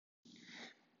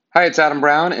Hi, it's Adam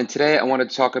Brown, and today I want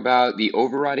to talk about the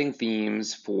overriding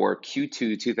themes for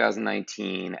Q2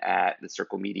 2019 at the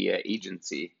Circle Media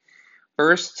Agency.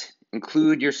 First,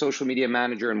 include your social media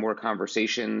manager in more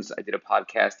conversations. I did a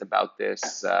podcast about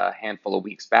this a handful of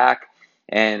weeks back,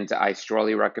 and I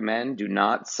strongly recommend do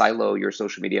not silo your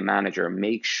social media manager.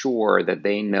 Make sure that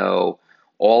they know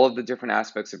all of the different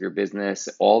aspects of your business,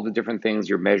 all the different things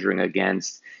you're measuring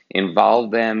against.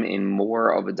 Involve them in more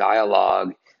of a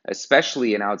dialogue,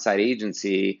 especially an outside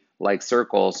agency like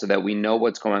Circle, so that we know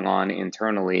what's going on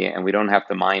internally and we don't have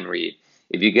to mind read.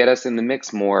 If you get us in the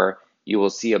mix more, you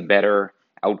will see a better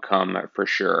outcome for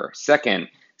sure. Second,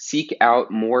 seek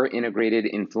out more integrated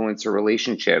influencer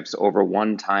relationships over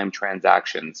one-time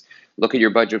transactions. Look at your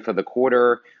budget for the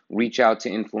quarter, reach out to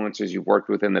influencers you've worked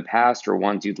with in the past or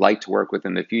ones you'd like to work with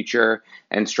in the future,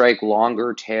 and strike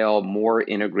longer tail, more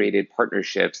integrated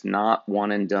partnerships, not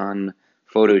one and done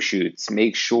photo shoots.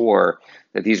 Make sure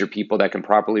that these are people that can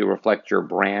properly reflect your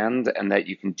brand and that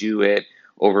you can do it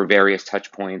over various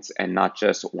touch points and not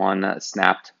just one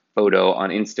snapped photo on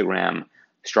Instagram.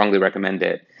 Strongly recommend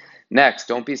it. Next,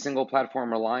 don't be single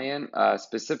platform reliant.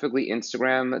 Specifically,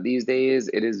 Instagram these days,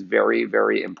 it is very,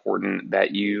 very important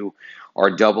that you are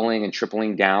doubling and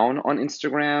tripling down on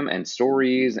Instagram and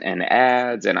stories and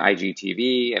ads and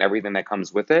IGTV and everything that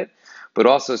comes with it, but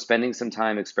also spending some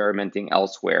time experimenting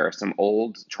elsewhere. Some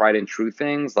old tried and true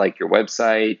things like your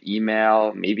website,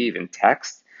 email, maybe even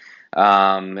text,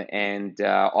 and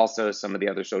also some of the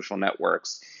other social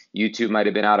networks. YouTube might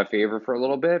have been out of favor for a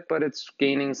little bit, but it's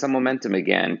gaining some momentum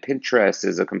again. Pinterest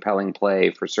is a compelling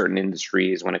play for certain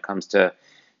industries when it comes to,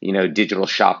 digital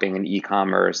shopping and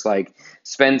e-commerce. Like,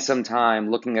 spend some time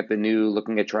looking at the new,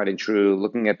 looking at tried and true,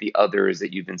 looking at the others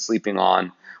that you've been sleeping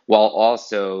on, while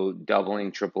also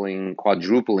doubling, tripling,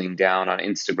 quadrupling down on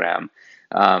Instagram.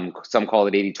 Some call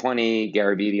it 80/20.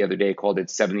 Gary Vee the other day called it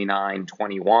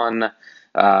 79/21.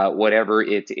 Whatever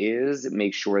it is,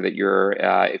 make sure that you're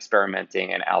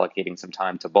experimenting and allocating some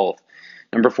time to both.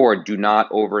 Number four, do not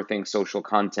overthink social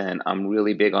content. I'm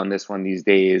really big on this one these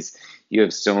days. You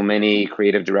have so many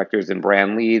creative directors and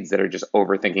brand leads that are just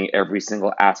overthinking every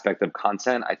single aspect of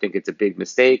content. I think it's a big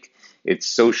mistake. It's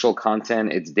social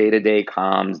content, it's day-to-day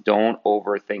comms. Don't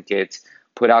overthink it.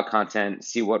 Put out content,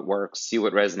 see what works, see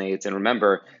what resonates. And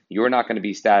remember, you're not going to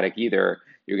be static either.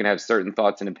 You're going to have certain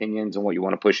thoughts and opinions on what you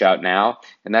want to push out now,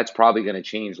 and that's probably going to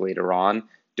change later on.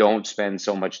 Don't spend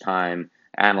so much time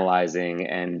analyzing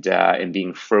and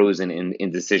being frozen in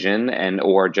indecision and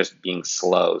or just being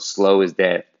slow. Slow is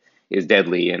death is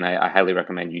deadly, and I highly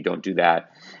recommend you don't do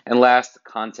that. And last,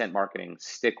 content marketing.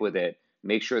 Stick with it.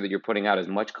 Make sure that you're putting out as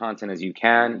much content as you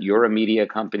can. You're a media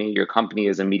company. Your company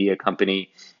is a media company,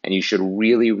 and you should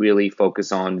really, really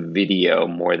focus on video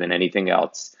more than anything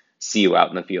else. See you out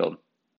in the field.